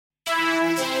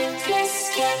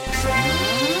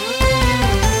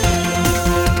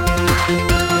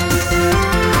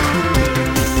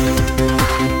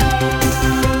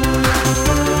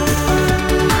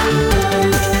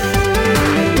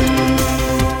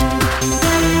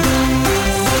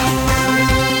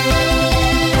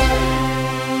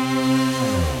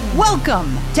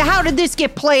Welcome to How Did This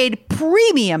Get Played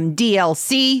Premium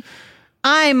DLC.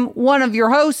 I'm one of your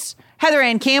hosts, Heather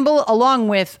Ann Campbell, along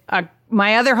with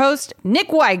my other host, Nick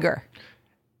Weiger.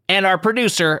 And our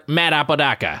producer, Matt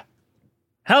Apodaca.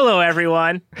 Hello,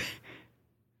 everyone.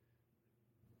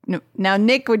 Now,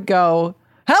 Nick would go,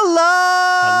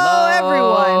 hello,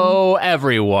 everyone. Hello,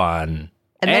 everyone.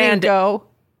 And then he'd go,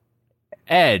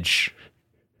 Edge.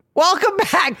 welcome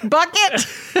back, Bucket.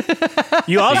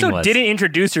 You also Seamless. didn't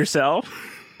introduce yourself.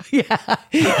 Yeah.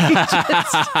 He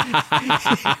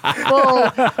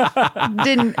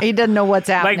doesn't know what's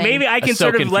happening. Like, maybe I can So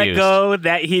sort of confused. let go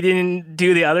that he didn't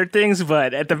do the other things,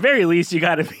 but at the very least, you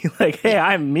got to be like, hey,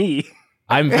 I'm me.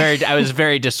 I was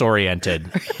very disoriented.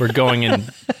 We're going in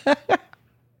an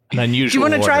unusual Do you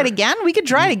want to order. try it again? We could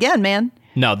try it again, man.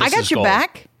 No, this I got is your gold.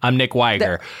 back. I'm Nick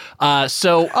Weiger.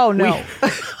 Oh, no.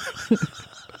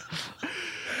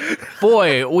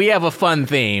 Boy, we have a fun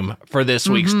theme for this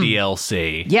week's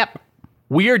DLC. Yep.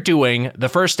 We are doing the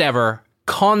first ever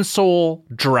console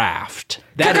draft.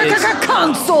 That is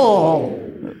console.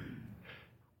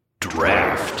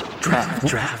 draft.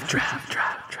 Draft.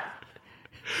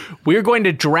 We're going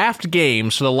to draft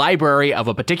games for the library of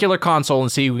a particular console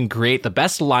and see who can create the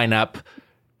best lineup.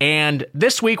 And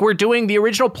this week we're doing the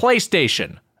original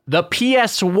PlayStation, the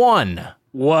PS1.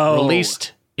 Whoa.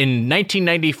 Released in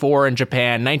 1994 in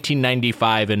Japan,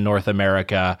 1995 in North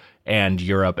America and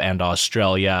Europe and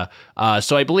Australia.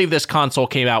 So I believe this console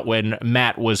came out when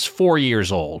Matt was 4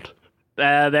 years old.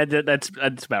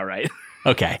 That's about right.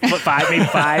 Okay. What, maybe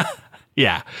five?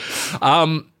 Yeah.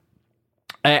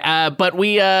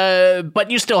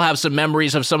 But you still have some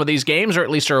memories of some of these games, or at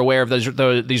least are aware of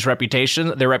their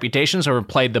reputations, or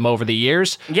played them over the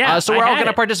years. Yeah, so we're all going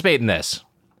to participate in this.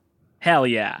 Hell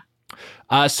yeah.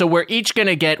 So we're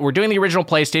doing the original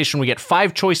PlayStation. We get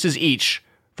 5 choices each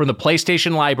from the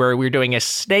PlayStation library. We're doing a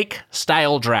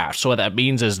snake-style draft. So what that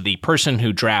means is the person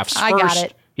who drafts first. I got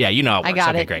it. Yeah, you know how it works. I got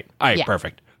okay, it. great. All right, Yeah.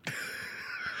 perfect.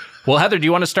 Well, Heather, do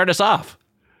you want to start us off?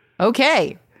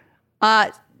 Okay.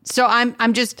 So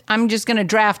I'm just going to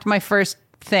draft my first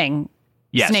thing.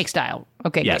 Yes. Snake style.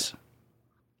 Okay. Yes.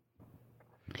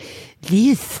 Great.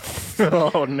 This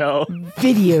Oh, no.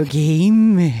 video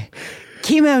game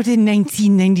came out in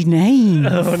 1999.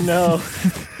 Oh, no.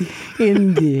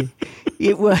 And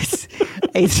it was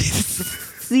a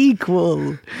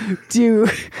sequel to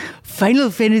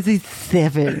Final Fantasy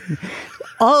VII,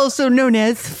 also known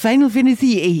as Final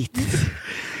Fantasy VIII.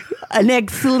 An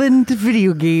excellent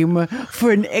video game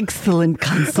for an excellent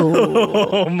console.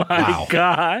 Oh, my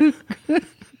God.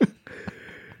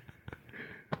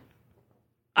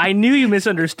 I knew you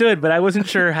misunderstood, but I wasn't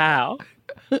sure how.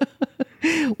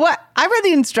 What? I read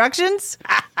the instructions.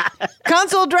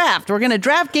 Console draft. We're going to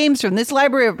draft games from this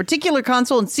library of a particular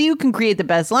console and see who can create the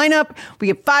best lineup. We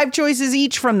get 5 choices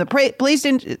each from the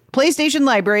PlayStation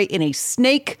library in a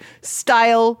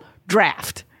snake-style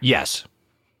draft. Yes.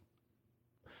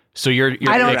 So you're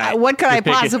I don't. What could I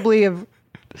picking- possibly have?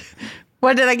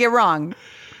 What did I get wrong?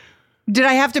 Did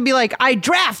I have to be like, I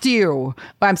draft you?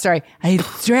 I'm sorry, I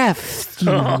draft you.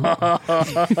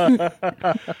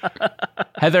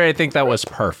 Heather, I think that was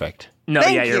perfect. No,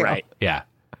 Thank yeah, you're you. right. Yeah,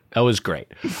 that was great.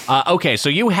 Okay, so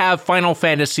you have Final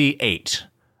Fantasy VIII.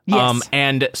 Yes.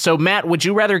 And so, Matt, would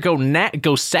you rather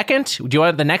go second? Do you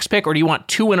want the next pick, or do you want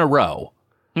 2 in a row?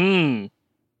 And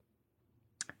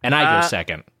I go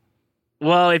second.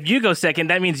 Well, if you go second,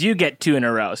 that means you get 2 in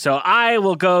a row. So I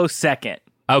will go second.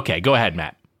 Okay, go ahead,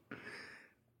 Matt.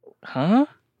 Huh?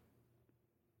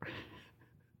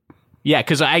 Yeah,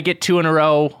 because I get 2 in a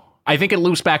row. I think it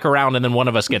loops back around, and then one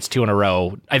of us gets 2 in a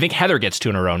row. I think Heather gets 2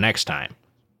 in a row next time.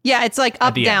 Yeah, it's like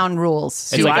up the down rules.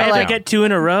 So It's Do you like I go have down. to get 2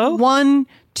 in a row? 1,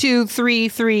 2, 3,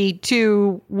 3,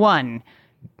 2, 1.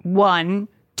 1,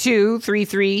 2, 3,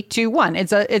 3, 2, 1.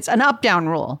 It's an up down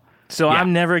rule. So Yeah.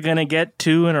 I'm never going to get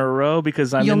 2 in a row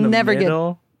because I'm You'll in the never get-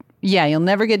 middle? Yeah, you'll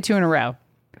never get 2 in a row.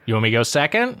 You want me to go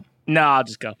second? No, I'll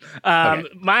just go. Okay.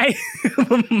 My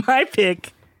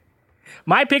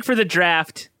my pick for the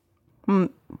draft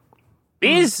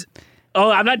is... Oh,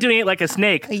 I'm not doing it like a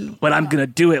snake, but I'm going to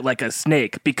do it like a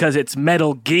snake because it's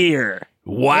Metal Gear.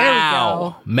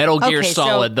 Wow. go. Metal Gear Okay, so-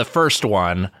 Solid, the first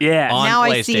one. Yeah. On Now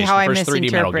I see PlayStation, how I first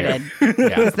 3D Metal Gear.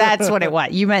 misinterpreted. Yeah. That's what it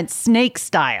was. You meant snake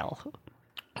style.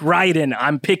 Raiden,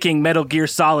 I'm picking Metal Gear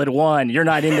Solid 1. You're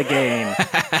not in the game.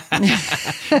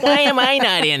 Why am I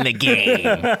not in the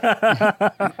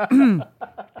game?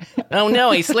 Oh no,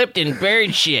 I slipped in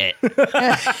bird shit.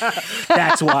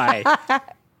 That's why.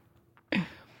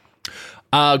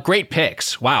 Great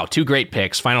picks. Wow, 2 great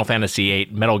picks. Final Fantasy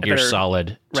VIII, Metal Gear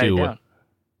Solid, Write it down.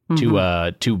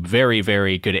 two very,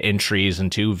 very good entries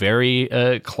and 2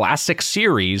 very classic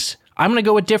series. I'm going to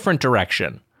go a different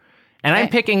direction. And I'm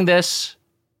picking this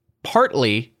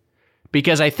partly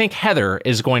because I think Heather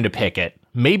is going to pick it.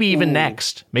 Maybe even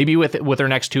next. Maybe with her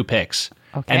next 2 picks.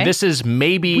 Okay. And this is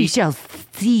maybe... We shall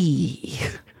see.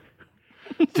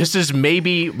 This is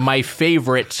maybe my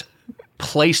favorite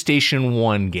PlayStation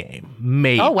 1 game.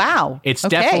 Maybe. Oh, wow. It's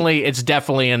Okay.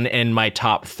 definitely in my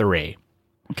top 3.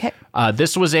 Okay.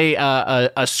 This was a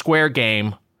Square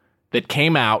game that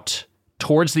came out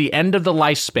towards the end of the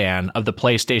lifespan of the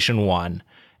PlayStation 1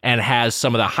 and has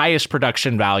some of the highest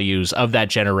production values of that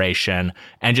generation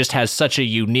and just has such a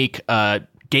unique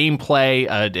gameplay.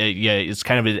 It's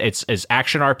kind of its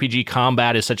action RPG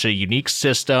combat is such a unique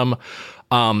system.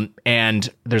 And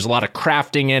there's a lot of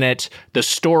crafting in it. The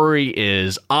story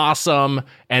is awesome.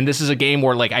 And this is a game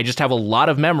where like I just have a lot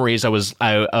of memories.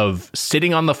 Of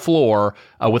sitting on the floor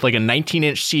with like a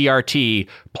 19-inch CRT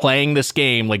playing this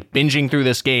game, like binging through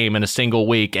this game in a single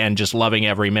week and just loving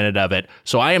every minute of it.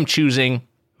 So I am choosing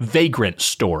Vagrant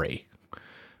Story.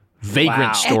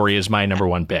 Vagrant Story is my number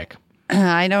 1 pick.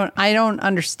 I don't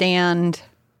understand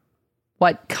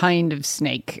what kind of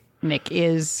snake Nick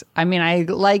is. I mean, I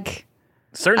like...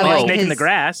 Certainly I a like snake in the his-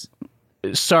 grass.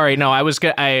 Sorry, no, I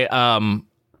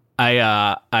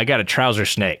got a trouser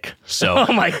snake. So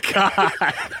Oh my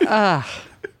God.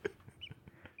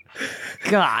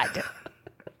 God.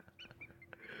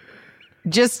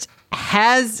 Just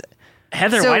has...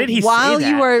 Heather, So why did he while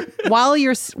say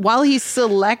that? while he's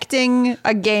selecting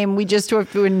a game, we just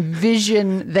have to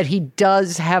envision that he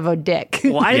does have a dick.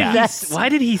 Why did, That's why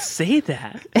did he say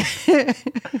that?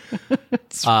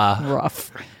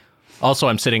 rough. also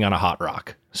I'm sitting on a hot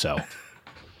rock. So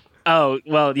Oh,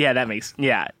 well, yeah, that makes...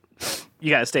 Yeah. You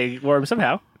got to stay warm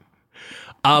somehow.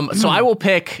 So I'll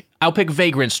pick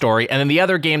Vagrant Story, and then the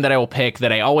other game that I will pick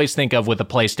that I always think of with the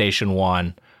PlayStation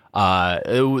 1,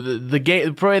 probably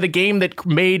the game that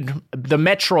made the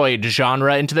Metroid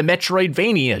genre into the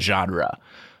Metroidvania genre.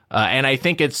 And I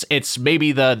think it's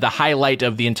maybe the highlight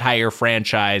of the entire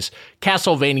franchise,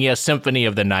 Castlevania Symphony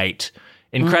of the Night.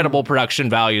 Incredible production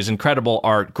values, incredible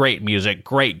art, great music,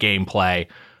 great gameplay.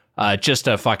 Just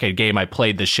a fucking game I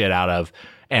played the shit out of,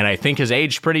 and I think has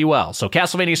aged pretty well. So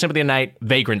Castlevania Symphony of the Night,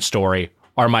 Vagrant Story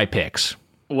are my picks.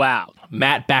 Wow.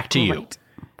 Matt, back to you.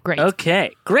 Great.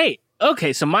 Okay, great.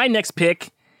 Okay, so my next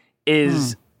pick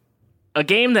is a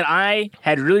game that I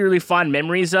had really, really fond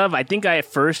memories of. I think I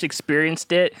first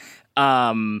experienced it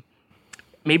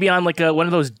maybe on like one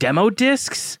of those demo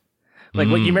discs. Like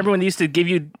what you remember when they used to give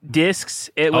you discs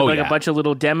with a bunch of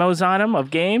little demos on them of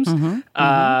games?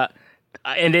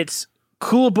 And it's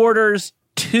Cool Borders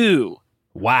 2.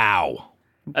 Wow.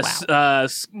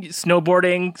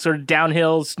 Snowboarding, sort of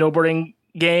downhill snowboarding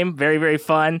game. Very, very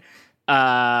fun.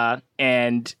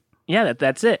 And yeah,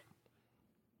 that's it.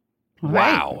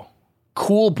 Wow.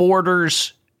 Cool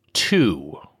Borders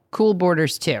 2. Cool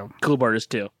Borders 2. Cool Borders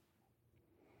 2.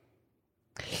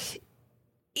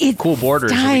 It's Cool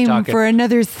Borders, are we time talking- for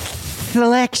another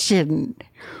selection.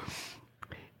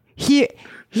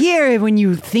 Here, when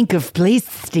you think of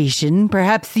PlayStation,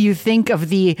 perhaps you think of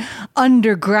the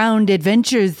underground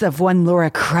adventures of one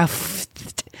Laura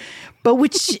Croft. But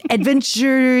which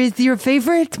adventure is your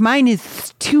favorite? Mine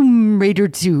is Tomb Raider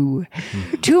 2.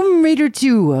 Tomb Raider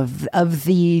 2 of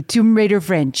the Tomb Raider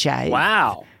franchise.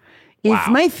 Wow. Is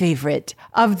my favorite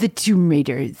of the Tomb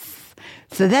Raiders.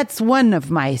 So that's one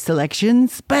of my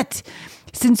selections. But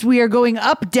since we are going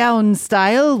up-down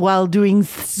style while doing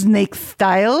snake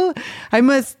style,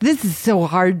 this is so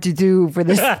hard to do for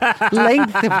this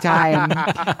length of time.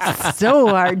 So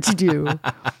hard to do.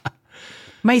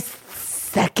 My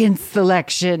second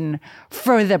selection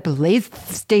for the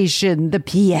PlayStation, the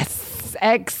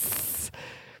PSX,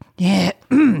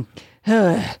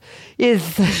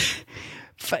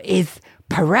 is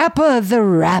Parappa the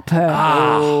Rapper.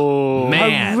 Oh,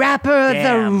 man. Parappa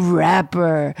Damn. the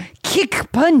Rapper.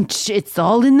 Kick punch. It's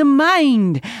all in the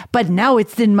mind. But now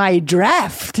it's in my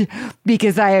draft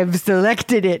because I have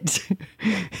selected it.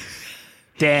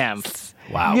 Damn.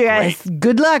 Wow. Yes.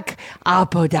 Good luck.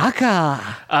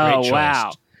 Apodaca. Oh, Great choice.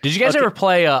 wow. Did you guys ever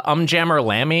play Jammer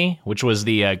Lammy, which was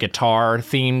the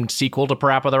guitar-themed sequel to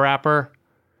Parappa the Rapper?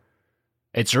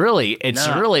 It's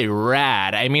really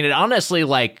rad. I mean, it honestly,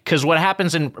 like, because what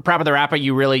happens in Parappa the Rapper,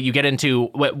 you get into,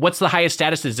 what's the highest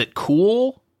status? Is it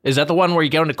cool? Is that the one where you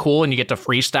go into cool and you get to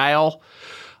freestyle?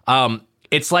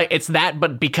 It's that,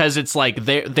 but because it's like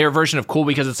their version of cool,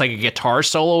 because it's like a guitar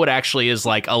solo, it actually is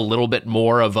like a little bit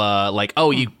more of a, like,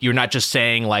 oh, you're not just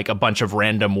saying like a bunch of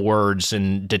random words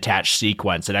and detached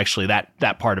sequence. It actually,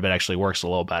 that part of it actually works a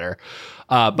little better.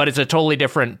 But it's a totally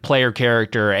different player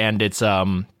character, and it's I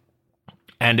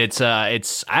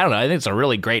don't know, I think it's a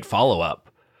really great follow-up.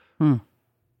 But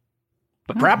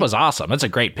Parappa's awesome. That's a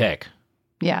great pick.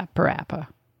 Yeah, Parappa.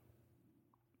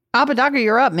 Apodaca,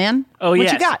 you're up, man. Oh, what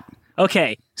yes. you got?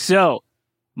 Okay, so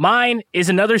mine is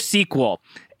another sequel,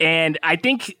 and I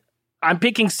think I'm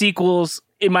picking sequels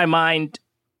in my mind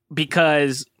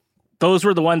because those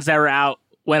were the ones that were out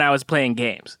when I was playing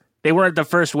games. They weren't the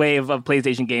first wave of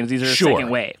PlayStation games. These are the second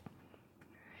wave.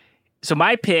 So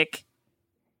my pick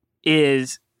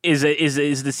is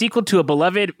the sequel to a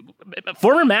beloved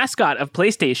former mascot of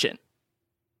PlayStation.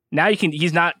 Now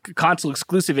he's not console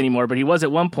exclusive anymore, but he was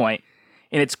at one point.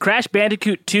 And it's Crash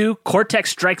Bandicoot 2 Cortex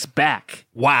Strikes Back.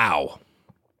 Wow.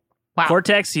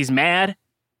 Cortex, he's mad.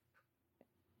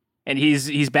 And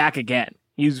he's back again.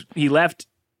 He left,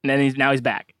 and then now he's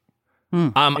back.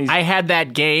 I had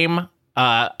that game.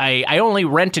 I only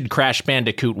rented Crash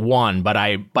Bandicoot 1, but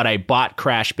I bought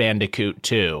Crash Bandicoot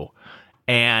 2.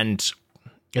 And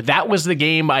that was the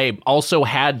game. I also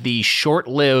had the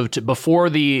short-lived, before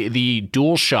the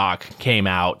DualShock came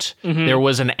out, there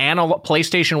was an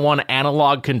PlayStation 1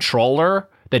 analog controller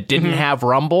that didn't have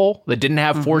rumble, that didn't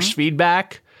have force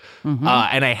feedback.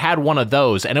 And I had one of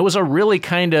those, and it was a really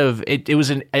kind of,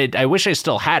 I wish I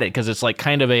still had it, because it's like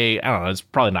kind of I don't know, it's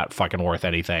probably not fucking worth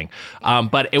anything.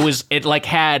 But I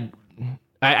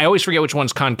always forget which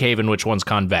one's concave and which one's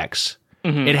convex.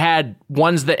 It had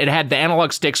ones that the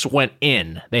analog sticks went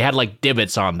in. They had like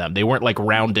divots on them. They weren't like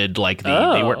rounded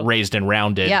they weren't raised and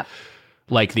rounded. Yep.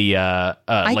 Like the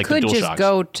I could just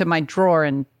go to my drawer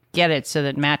and get it so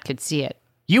that Matt could see it.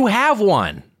 You have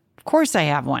one. Of course I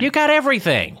have one. You got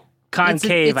everything.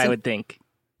 Concave, I would think.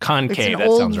 Concave, it's an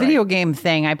old video game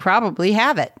thing. I probably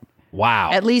have it. Wow.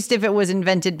 At least if it was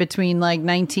invented between like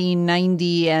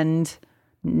 1990 and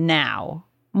now.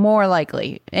 More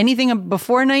likely. Anything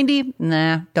before 90?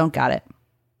 Nah, don't got it.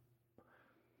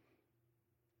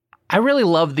 I really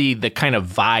love the kind of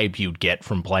vibe you'd get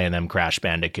from playing them Crash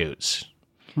Bandicoots.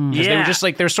 Because they were just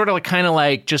like, they're sort of like kind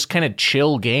of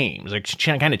chill games, like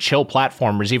kind of chill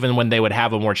platformers. Even when they would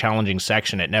have a more challenging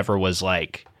section, it never was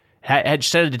like, had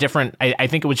said a different, I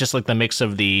think it was just like the mix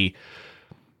of the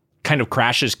kind of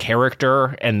Crash's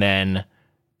character and then,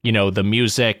 you know, the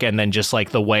music, and then just like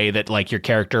the way that like your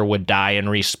character would die and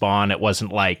respawn. It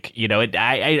wasn't like, you know,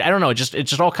 I don't know. It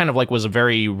just all kind of like was a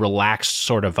very relaxed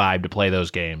sort of vibe to play those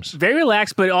games. Very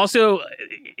relaxed, but also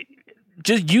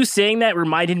just you saying that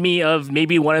reminded me of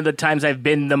maybe one of the times I've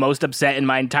been the most upset in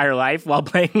my entire life while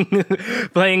playing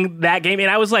that game. And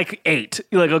I was like 8,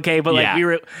 like, okay, but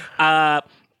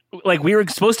like we were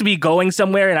supposed to be going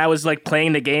somewhere, and I was like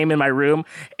playing the game in my room,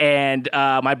 and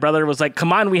my brother was like,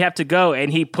 come on, we have to go. And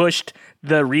he pushed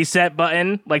the reset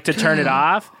button like to turn it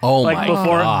off. Oh like, my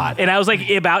God. And I was like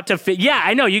about to yeah,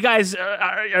 I know you guys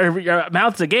are your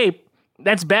mouths agape.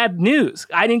 That's bad news.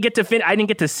 I didn't get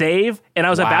to save, and I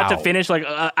was about to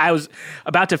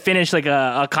finish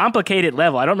a complicated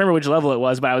level. I don't remember which level it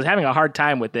was, but I was having a hard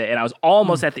time with it, and I was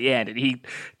almost at the end. And he,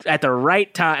 at the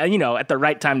right time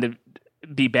to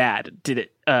be bad, did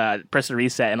it press the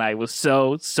reset, and I was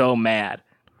so mad.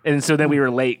 And so then we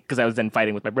were late because I was then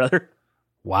fighting with my brother.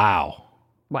 Wow,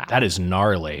 that is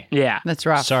gnarly. Yeah, that's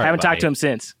rough. Sorry, I haven't talked to him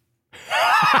since.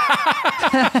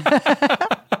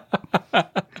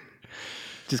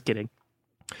 Just kidding.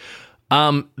 A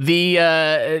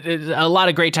lot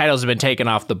of great titles have been taken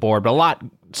off the board, but a lot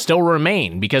still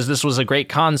remain because this was a great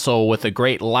console with a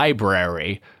great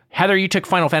library. Heather, you took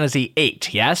Final Fantasy VIII,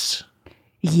 yes?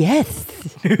 Yes.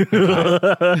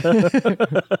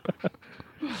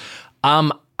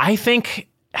 I think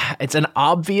it's an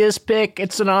obvious pick.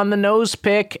 It's an on-the-nose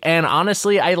pick, and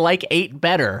honestly, I like 8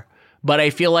 better, but I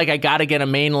feel like I gotta get a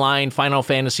mainline Final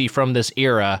Fantasy from this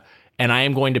era, and I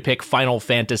am going to pick Final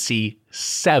Fantasy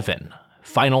VII.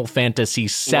 Final Fantasy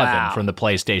VII from the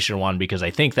PlayStation 1, because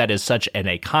I think that is such an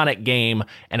iconic game,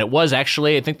 and it was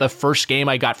actually, I think, the first game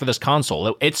I got for this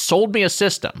console. It sold me a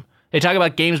system. They talk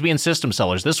about games being system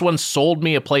sellers. This one sold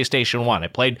me a PlayStation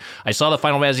 1. I saw the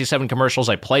Final Fantasy VII commercials.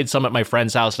 I played some at my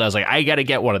friend's house, and I was like, I got to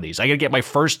get one of these. I got to get my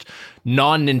first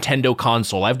non-Nintendo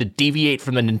console. I have to deviate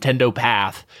from the Nintendo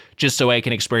path just so I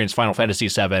can experience Final Fantasy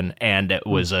VII, and it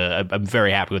was I'm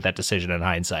very happy with that decision in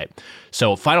hindsight.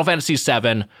 So Final Fantasy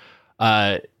VII,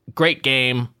 great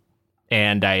game,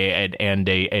 and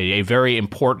a very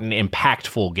important,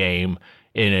 impactful game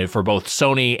for both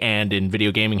Sony and in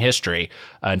video gaming history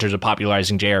in terms of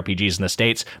popularizing JRPGs in the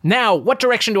States. Now, what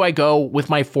direction do I go with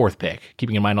my fourth pick?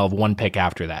 Keeping in mind I'll have one pick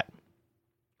after that.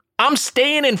 I'm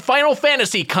staying in Final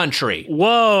Fantasy country.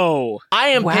 Whoa. I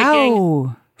am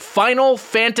picking Final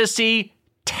Fantasy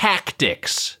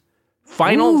Tactics.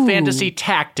 Final Fantasy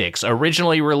Tactics,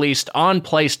 originally released on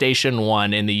PlayStation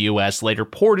 1 in the US, later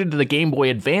ported to the Game Boy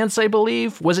Advance, I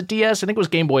believe. Was it DS? I think it was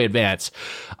Game Boy Advance.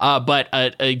 But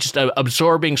just an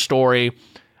absorbing story,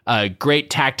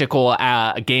 great tactical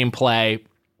gameplay.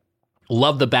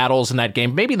 Love the battles in that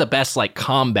game. Maybe the best like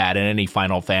combat in any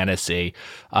Final Fantasy.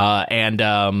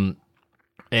 And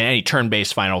any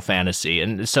turn-based Final Fantasy,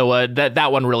 and so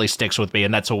that one really sticks with me,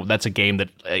 and that's a game that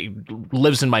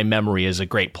lives in my memory as a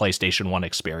great PlayStation 1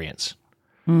 experience.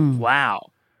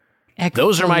 Wow. Excellent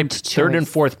Those are my choice. third and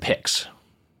fourth picks.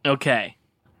 Okay.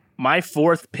 My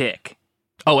fourth pick.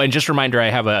 Oh, and just a reminder, I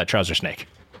have a trouser snake.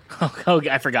 Oh,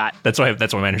 I forgot. That's why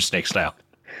mine are snake style.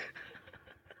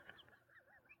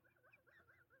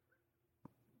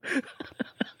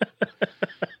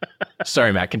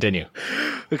 Sorry, Matt, continue.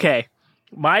 Okay.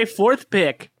 My fourth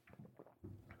pick,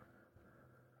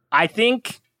 I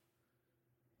think,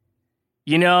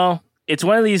 it's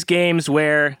one of these games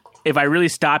where if I really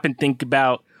stop and think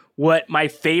about what my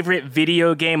favorite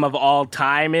video game of all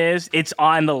time is, it's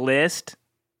on the list.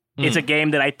 It's a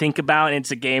game that I think about, and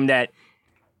it's a game that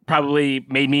probably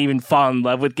made me even fall in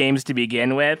love with games to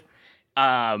begin with.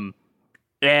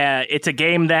 It's a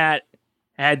game that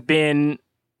has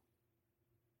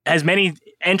many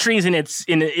entries in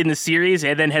the series,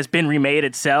 and then has been remade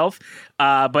itself.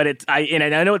 But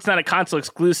I know it's not a console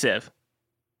exclusive,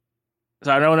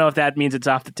 so I don't know if that means it's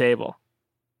off the table.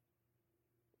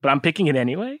 But I'm picking it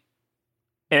anyway,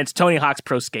 and it's Tony Hawk's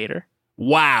Pro Skater.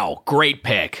 Wow, great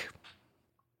pick.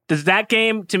 Does that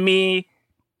game to me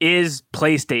is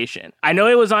PlayStation? I know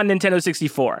it was on Nintendo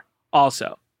 64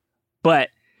 also, but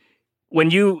when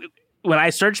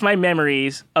I search my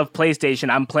memories of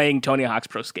PlayStation, I'm playing Tony Hawk's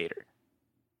Pro Skater.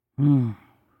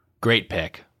 Great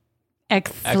pick.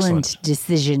 Excellent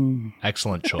decision.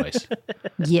 Excellent choice.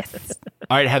 Yes.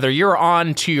 All right, Heather, you're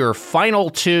on to your final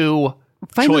two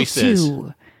choices.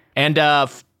 And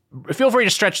feel free to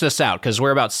stretch this out because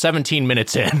we're about 17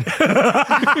 minutes in.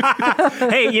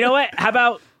 Hey, you know what? How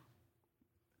about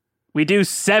we do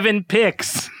 7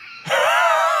 picks?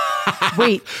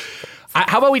 Wait.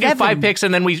 How about we do 7? 5 picks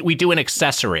and then we do an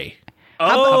accessory?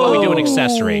 How about we do an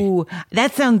accessory?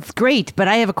 That sounds great, but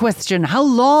I have a question. How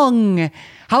long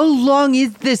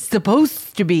is this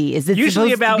supposed to be? Is it Usually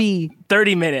supposed about to be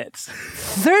 30 minutes.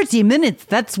 30 minutes?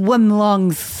 That's one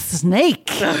long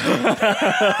snake.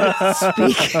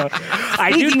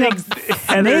 I do think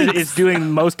Heather is doing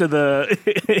most of the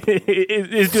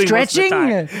is doing stretching.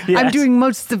 Most of the time. Yes. I'm doing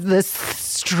most of the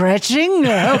stretching.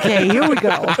 Okay, here we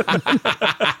go.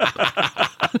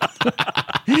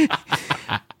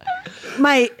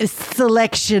 My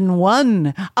selection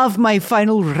 1 of my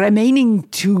final remaining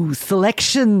 2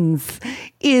 selections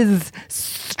is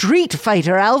Street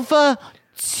Fighter Alpha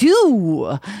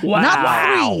 2. Wow.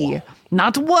 Not 3,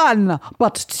 not 1,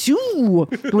 but 2,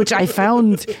 which I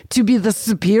found to be the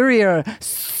superior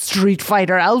Street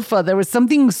Fighter Alpha. There was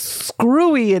something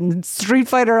screwy in Street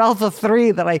Fighter Alpha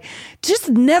 3 that I just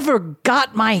never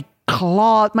got my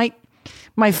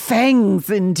fangs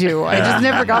into. I just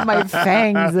never got my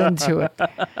fangs into it.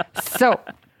 So,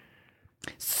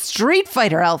 Street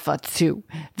Fighter Alpha 2.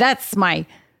 That's my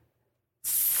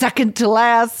second to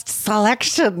last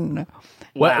selection.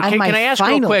 Well, can I ask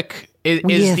real quick? Is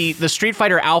Yes. the Street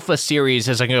Fighter Alpha series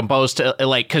as opposed to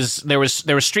because there was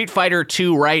Street Fighter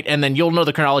 2, right? And then you'll know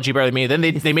the chronology better than me. Then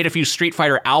they made a few Street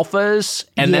Fighter Alphas,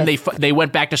 and then they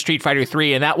went back to Street Fighter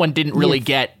 3, and that one didn't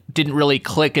really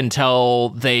click until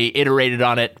they iterated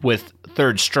on it with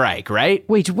Third Strike, right?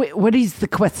 Wait, what is the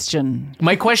question?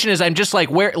 My question is, I'm just like,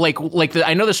 where,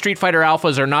 I know the Street Fighter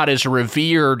Alphas are not as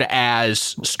revered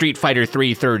as Street Fighter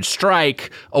 3 Third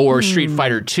Strike or Street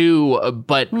Fighter 2,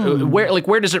 but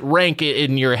where does it rank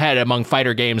in your head among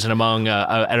fighter games and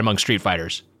among Street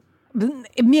Fighters?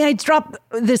 May I drop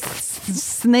this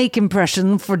snake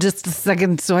impression for just a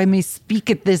second so I may speak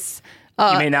at this?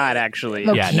 You may not, actually.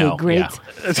 Okay, Yeah, no, great.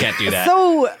 yeah. Can't do that.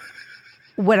 So,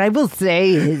 what I will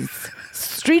say is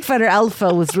Street Fighter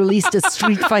Alpha was released as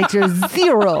Street Fighter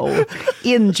Zero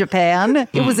in Japan.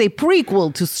 It was a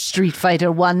prequel to Street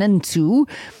Fighter 1 and 2.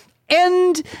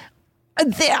 And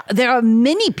There are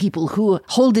many people who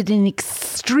hold it in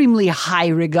extremely high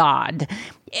regard.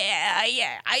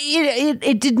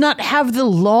 It did not have the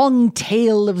long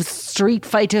tail of Street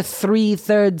Fighter 3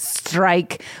 Third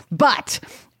Strike, but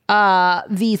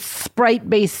the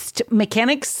sprite-based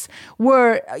mechanics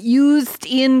were used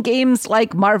in games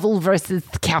like Marvel vs.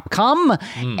 Capcom,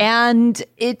 and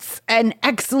it's an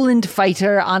excellent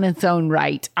fighter on its own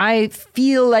right. I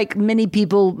feel like many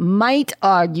people might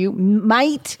argue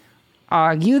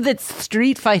that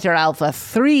Street Fighter Alpha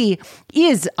 3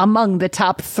 is among the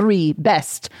top 3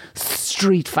 best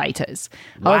Street Fighters.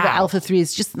 Wow. However, Alpha 3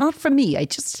 is just not for me. I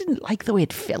just didn't like the way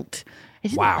it felt. I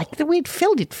didn't like the way it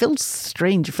felt. It felt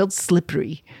strange. It felt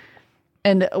slippery.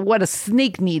 And what a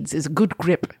snake needs is a good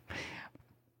grip.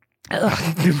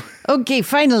 Okay,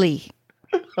 finally.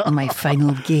 My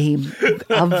final game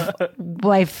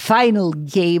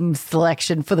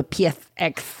selection for the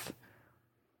PSX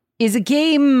is a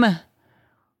game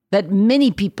that many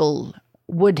people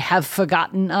would have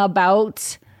forgotten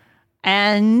about,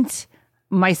 and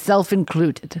myself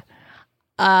included.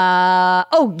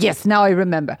 Oh, yes, now I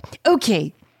remember.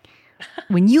 Okay,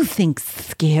 when you think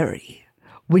scary,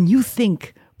 when you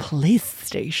think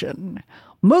PlayStation,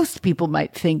 most people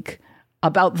might think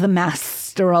about the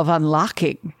Master of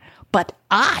Unlocking, but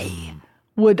I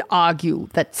would argue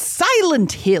that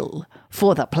Silent Hill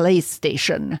for the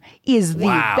PlayStation is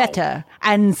the better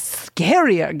and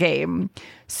scarier game.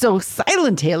 So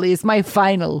Silent Hill is my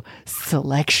final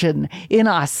selection in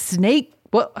our snake.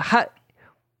 What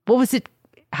was it?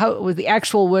 How was the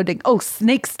actual wording? Oh,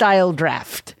 snake style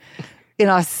draft. In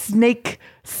our snake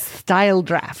style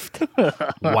draft.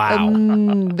 Wow.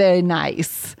 Very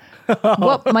nice.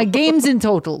 Well, my games in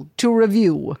total to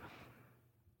review: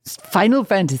 Final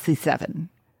Fantasy VII,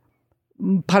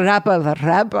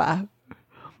 Parappa,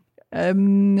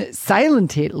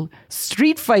 Silent Hill,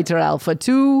 Street Fighter Alpha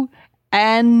 2,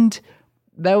 and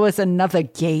there was another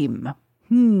game.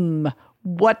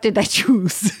 What did I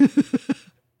choose?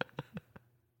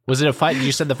 Was it a fight?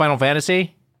 You said the Final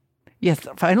Fantasy? Yes,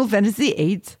 Final Fantasy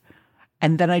VIII,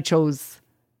 and then I chose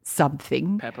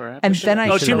something. Pepper and then I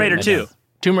chose Tomb Raider 2.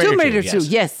 Tomb Raider 2,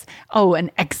 yes. Oh,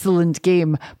 an excellent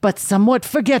game, but somewhat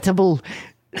forgettable.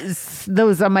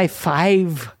 Those are my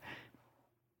 5.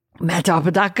 Matt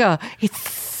Apodaca,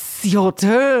 it's your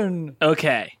turn.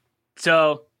 Okay,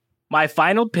 so my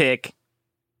final pick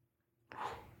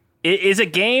is a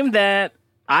game that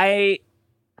I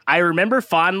remember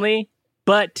fondly,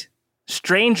 but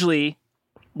strangely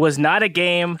was not a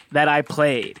game that I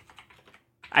played.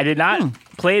 I did not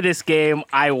play this game.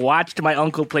 I watched my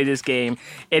uncle play this game,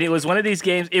 and it was one of these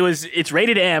games. It's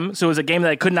rated M, so it was a game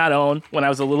that I could not own when I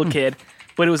was a little kid.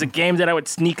 But it was a game that I would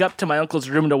sneak up to my uncle's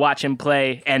room to watch him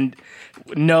play, and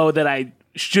know that I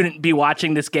shouldn't be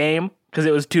watching this game because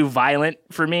it was too violent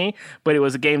for me. But it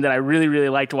was a game that I really, really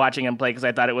liked watching him play because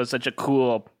I thought it was such a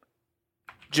cool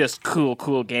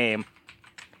game.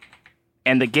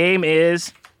 And the game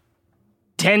is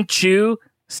Tenchu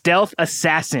Stealth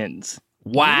Assassins.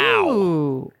 Wow.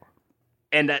 Ooh.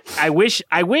 And I wish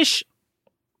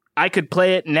I could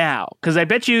play it now, because I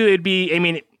bet you it'd be. I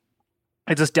mean,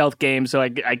 it's a stealth game, so I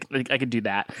could do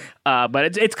that.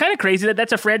 But it's kind of crazy that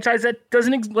that's a franchise that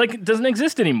doesn't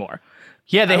exist anymore.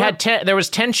 Yeah, they had there was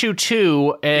Tenchu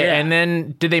 2, and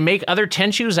then did they make other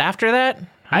Tenchus after that?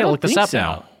 I gotta look this up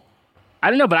now. I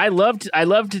don't know, but I loved.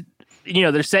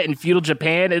 They're set in feudal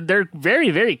Japan, and they're very,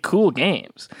 very cool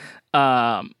games.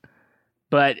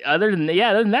 But other than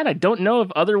that, I don't know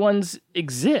if other ones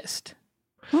exist.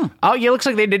 Oh, yeah, it looks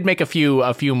like they did make a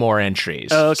few more entries.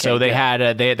 Oh, okay, so they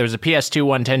had there was a PS2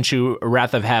 one, Tenchu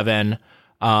Wrath of Heaven.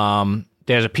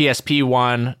 There's a PSP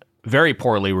one, very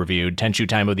poorly reviewed, Tenchu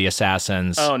Time of the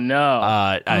Assassins. Oh no!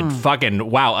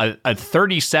 A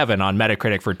 37 on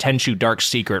Metacritic for Tenchu Dark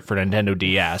Secret for Nintendo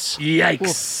DS.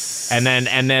 Yikes! And then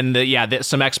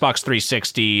some Xbox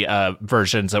 360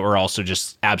 versions that were also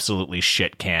just absolutely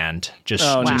shit canned.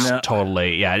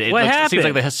 Totally. Yeah, it seems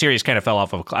like the series kind of fell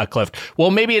off of a cliff. Well,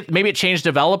 maybe it changed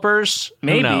developers.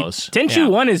 Maybe. Who knows?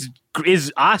 Tenchu 1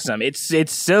 is awesome.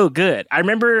 It's so good. I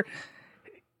remember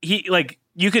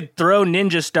you could throw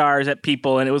ninja stars at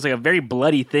people, and it was like a very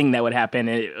bloody thing that would happen.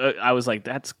 And I was like,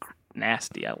 that's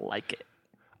nasty. I like it.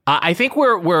 I think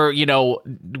we're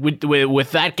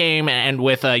with that game and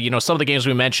with some of the games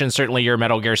we mentioned. Certainly your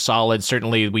Metal Gear Solid.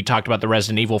 Certainly we talked about the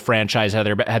Resident Evil franchise.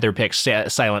 Heather picked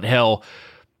Silent Hill.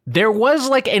 there was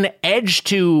like an edge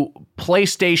to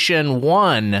PlayStation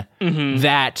 1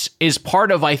 that is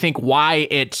part of, I think, why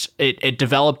it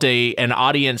developed an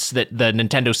audience that the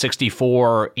Nintendo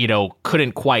 64,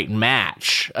 couldn't quite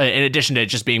match, in addition to it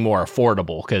just being more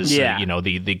affordable because,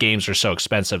 the games are so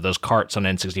expensive, those carts on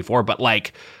N64. But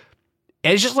like,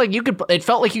 it's just like it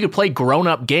felt like you could play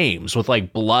grown-up games with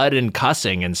like blood and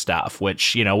cussing and stuff,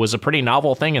 which, was a pretty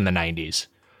novel thing in the 90s.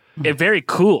 Very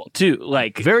cool too.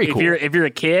 Like very cool. If you're a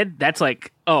kid, that's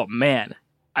like, oh man,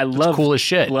 I love cool as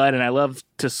shit. Blood, and I love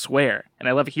to swear, and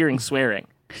I love hearing swearing.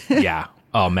 Yeah.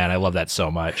 Oh man, I love that so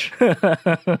much.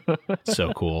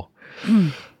 So cool.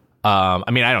 I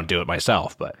mean, I don't do it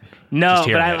myself, but no,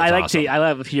 but I like awesome. I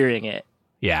love hearing it.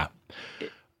 Yeah.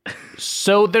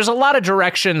 So there's a lot of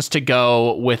directions to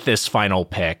go with this final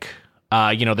pick.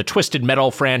 The Twisted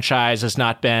Metal franchise has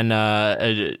not been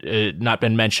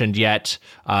mentioned yet.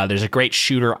 There's a great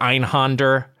shooter,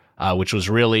 Einhander, which was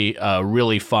really,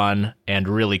 really fun and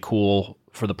really cool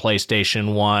for the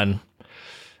PlayStation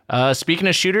 1. Speaking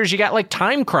of shooters, you got like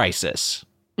Time Crisis.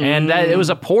 And it was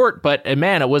a port, but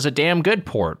man, it was a damn good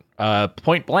port.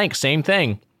 Point Blank, same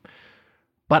thing.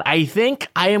 But I think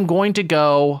I am going to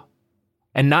go,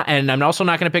 and I'm also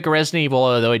not going to pick a Resident Evil,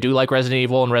 although I do like Resident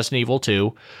Evil and Resident Evil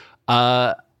 2.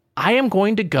 I am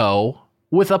going to go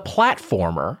with a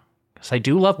platformer, because I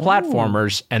do love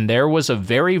platformers, and there was a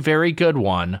very, very good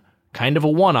one, kind of a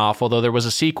one-off, although there was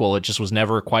a sequel, it just was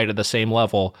never quite at the same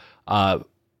level,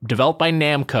 developed by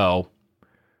Namco,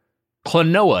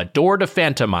 Klonoa, Door to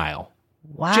Phantomile.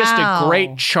 Wow. Just a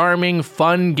great, charming,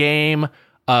 fun game,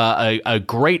 a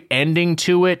great ending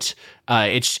to it.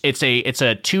 It's a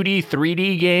 2D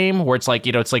 3D game where it's like,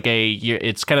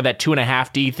 it's kind of that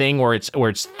 2.5D thing where it's a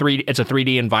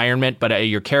 3D environment, but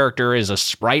your character is a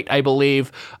sprite, I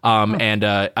believe.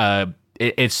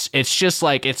 It's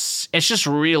just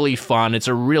really fun. It's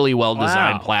a really well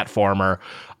designed platformer.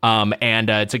 And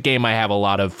it's a game I have a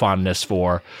lot of fondness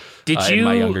for. Did you in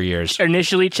my younger years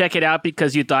initially check it out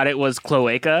because you thought it was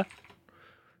Cloaca?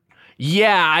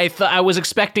 Yeah, I was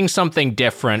expecting something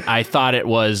different. I thought it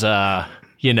was, a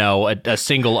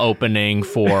single opening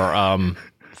for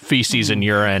feces and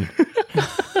urine,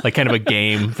 like kind of a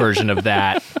game version of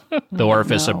that. The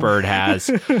orifice a bird has,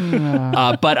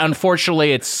 but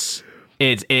unfortunately,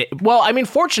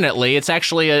 fortunately, it's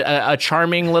actually a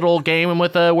charming little game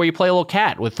with where you play a little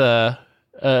cat with and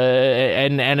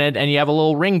you have a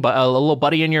little a little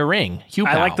buddy in your ring.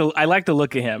 I like the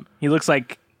look of him. He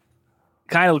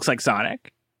kind of looks like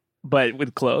Sonic, but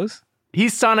with clothes.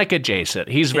 He's Sonic adjacent.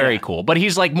 He's very cool, but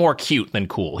he's like more cute than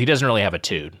cool. He doesn't really have a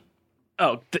tood.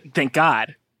 Oh, thank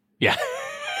God. Yeah.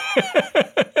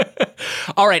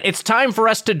 All right, it's time for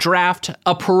us to draft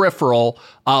a peripheral.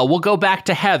 We'll go back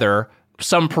to Heather.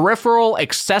 Some peripheral,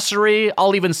 accessory,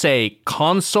 I'll even say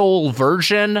console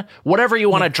version, whatever you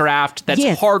want to draft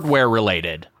that's hardware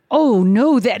related. Oh,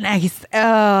 no, that nice.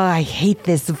 I hate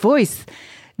this voice.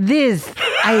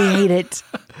 I hate it.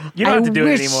 You don't have to do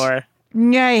it anymore.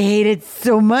 I hate it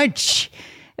so much.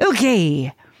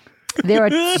 Okay.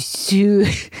 There's two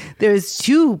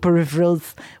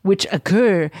peripherals which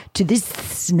occur to this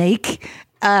snake.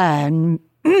 I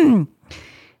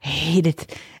hate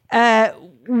it. I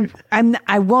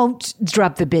won't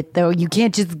drop the bit though. You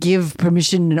can't just give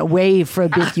permission away for a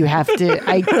bit. You have to.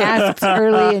 I asked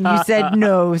early and you said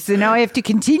no, so now I have to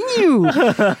continue.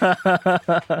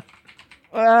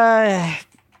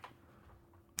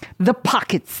 The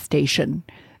Pocket Station.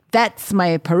 That's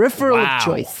my peripheral of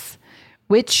choice,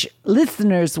 which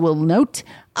listeners will note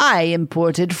I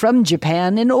imported from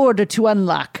Japan in order to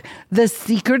unlock the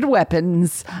secret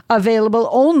weapons available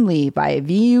only via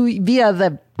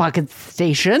the Pocket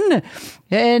Station.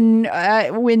 And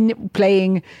when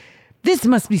playing, this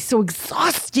must be so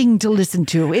exhausting to listen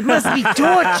to. It must be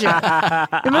torture.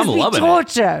 It must be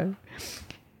torture.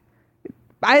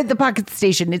 I had the Pocket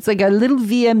Station. It's like a little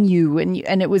VMU,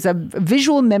 and it was a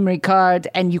visual memory card,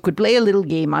 and you could play a little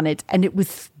game on it, and it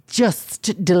was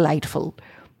just delightful.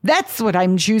 That's what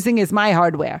I'm choosing as my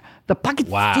hardware. The Pocket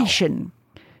Station.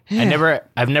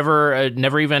 I've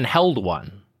never even held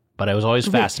one, but I was always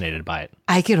fascinated by it.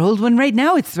 I could hold one right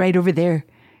now. It's right over there.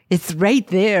 It's right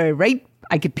there. Right.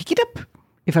 I could pick it up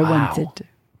if I wanted.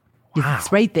 Wow.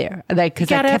 It's right there.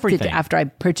 Because I kept it after I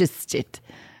purchased it.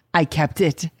 I kept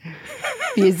it.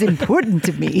 It is important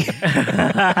to me.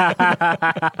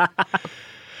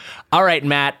 All right,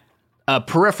 Matt. A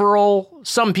peripheral,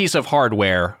 some piece of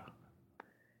hardware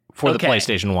for the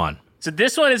PlayStation 1. So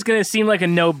this one is going to seem like a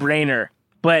no-brainer,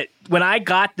 but when I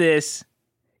got this,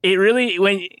 I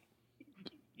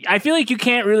feel like you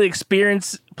can't really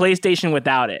experience PlayStation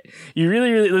without it. You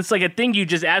really, it's like a thing you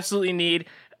just absolutely need.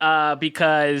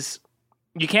 because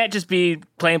you can't just be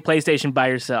playing PlayStation by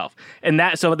yourself.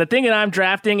 So the thing that I'm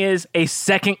drafting is a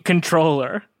second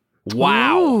controller.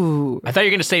 Wow. Ooh. I thought you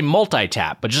were going to say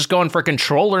multi-tap, but just going for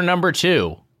controller number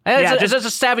 2. That's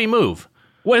a savvy move.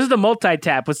 What is the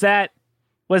multi-tap? What's that?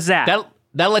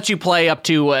 That lets you play up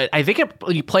to, I think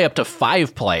you play up to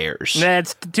 5 players.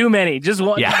 That's too many. Just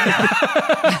one. Yeah.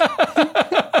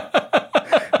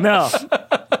 No.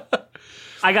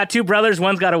 I got 2 brothers.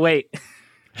 One's got to wait.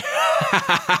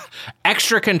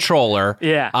 Extra controller.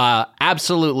 Yeah.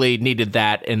 Absolutely needed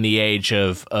that in the age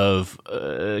of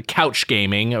couch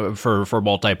gaming for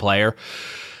multiplayer.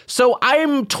 So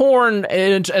I'm torn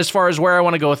as far as where I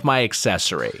want to go with my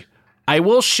accessory. I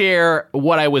will share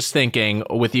what I was thinking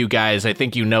with you guys. I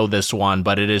think you know this one,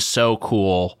 but it is so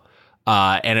cool.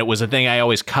 And it was a thing I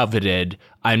always coveted.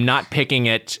 I'm not picking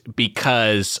it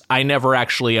because I never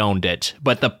actually owned it.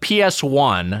 But the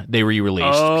PS1 they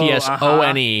re-released,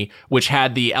 PSone, which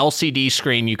had the LCD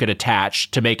screen you could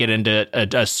attach to make it into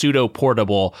a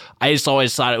pseudo-portable. I just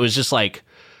always thought it was just like,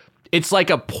 it's like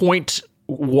a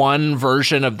 0.1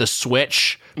 version of the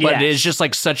Switch. But It is just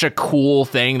like such a cool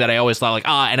thing that I always thought like,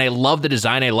 and I love the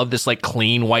design. I love this like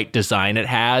clean white design it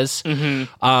has.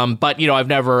 Mm-hmm. But I've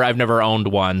never owned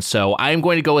one. So I'm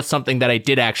going to go with something that I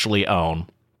did actually own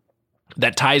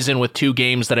that ties in with 2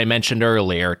 games that I mentioned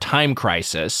earlier, Time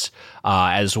Crisis,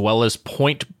 as well as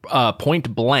Point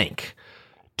Blank.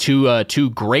 Two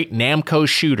great Namco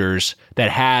shooters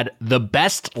that had the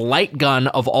best light gun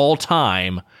of all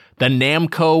time, the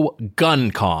Namco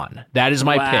Gun Con. That is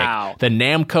my pick. The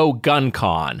Namco Gun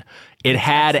Con. It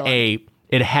had a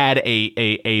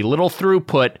little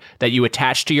throughput that you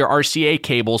attached to your RCA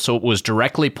cable, so it was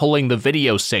directly pulling the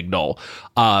video signal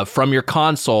from your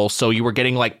console, so you were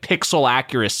getting like pixel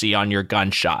accuracy on your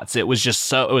gunshots. It was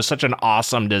such an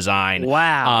awesome design.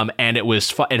 Wow. And it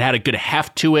was it had a good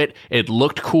heft to it. It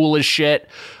looked cool as shit.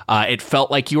 It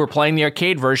felt like you were playing the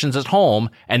arcade versions at home,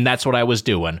 and that's what I was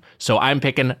doing. So I'm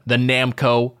picking the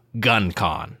Namco Gun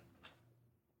Con.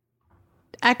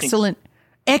 Excellent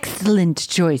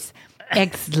choice.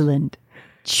 Excellent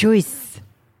choice.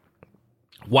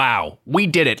 Wow, we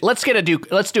did it. Let's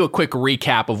do a quick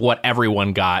recap of what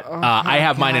everyone got. I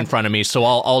have mine in front of me, so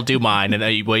I'll do mine,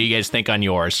 and what do you guys think on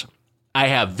yours? I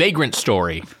have Vagrant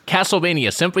Story,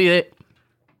 Castlevania Symphony.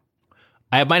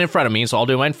 I have mine in front of me, so I'll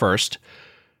do mine first.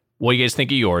 What do you guys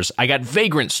think of yours? I got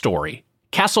Vagrant Story,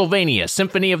 Castlevania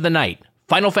Symphony of the Night,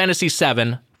 Final Fantasy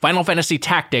VII, Final Fantasy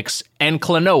Tactics, and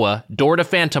Klonoa, Door to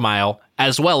Phantomile,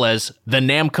 as well as the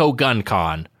Namco Gun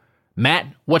Con. Matt,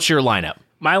 what's your lineup?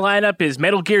 My lineup is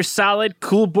Metal Gear Solid,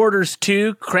 Cool Borders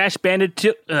 2, Crash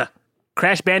Bandicoot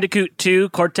 2,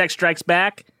 Cortex Strikes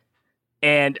Back,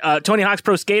 and Tony Hawk's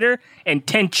Pro Skater, and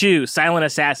Tenchu, Silent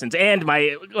Assassins. And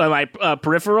my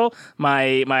peripheral,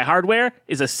 my hardware,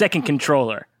 is a second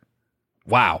controller.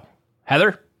 Wow.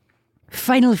 Heather?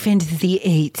 Final Fantasy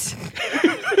VIII.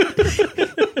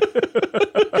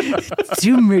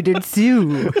 Tomb Raider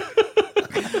 2.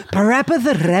 Parappa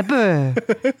the Rapper.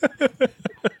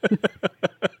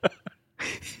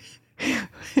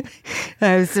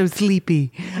 I'm so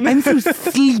sleepy.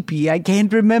 I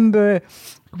can't remember.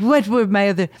 What were my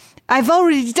other... I've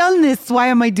already done this. Why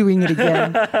am I doing it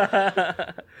again?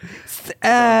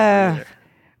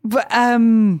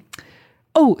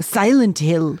 Silent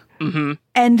Hill. Mm-hmm.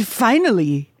 And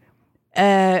finally,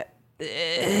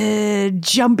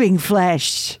 Jumping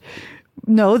Flash.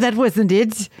 No, that wasn't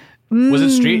it. Was it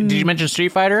Street? Did you mention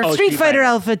Street Fighter? Street Fighter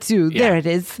Alpha 2. Yeah. There it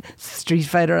is. Street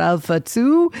Fighter Alpha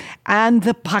 2 and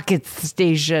the Pocket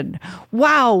Station.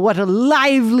 Wow, what a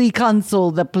lively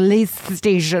console the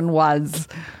PlayStation was.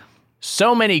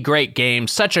 So many great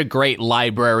games, such a great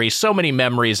library, so many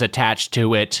memories attached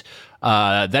to it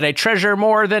that I treasure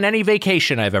more than any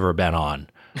vacation I've ever been on.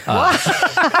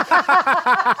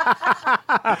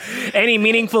 Any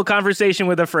meaningful conversation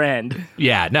with a friend.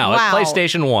 Yeah, no, Wow. it's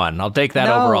PlayStation 1. I'll take that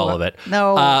over all of it.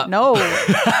 No.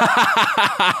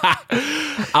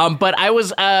 But I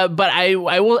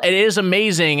will. It is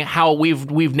amazing how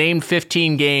we've named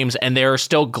 15 games and there are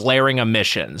still glaring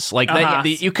omissions. Like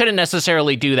you couldn't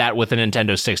necessarily do that with a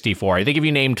Nintendo 64. I think if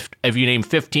you named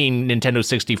 15 Nintendo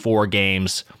 64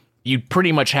 games, you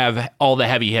pretty much have all the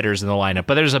heavy hitters in the lineup,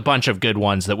 but there's a bunch of good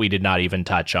ones that we did not even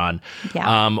touch on,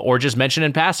 or just mention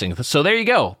in passing. So there you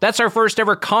go. That's our first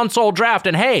ever console draft.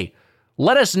 And hey,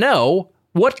 let us know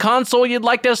what console you'd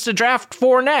like us to draft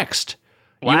for next.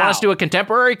 Wow. You want us to do a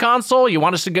contemporary console? You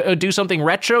want us to do something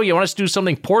retro? You want us to do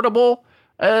something portable?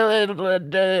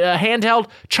 handheld,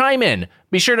 chime in.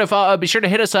 Be sure to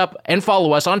hit us up and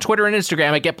follow us on Twitter and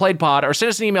Instagram at GetPlayedPod, or send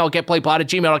us an email at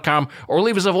getplayedpod@gmail.com, or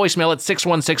leave us a voicemail at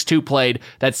 616-2PLAYED.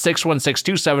 That's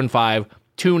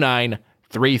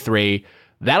 616-275-2933.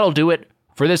 That'll do it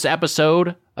for this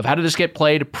episode of How Did This Get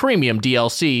Played Premium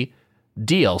DLC.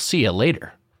 DLC you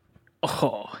later.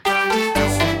 Oh.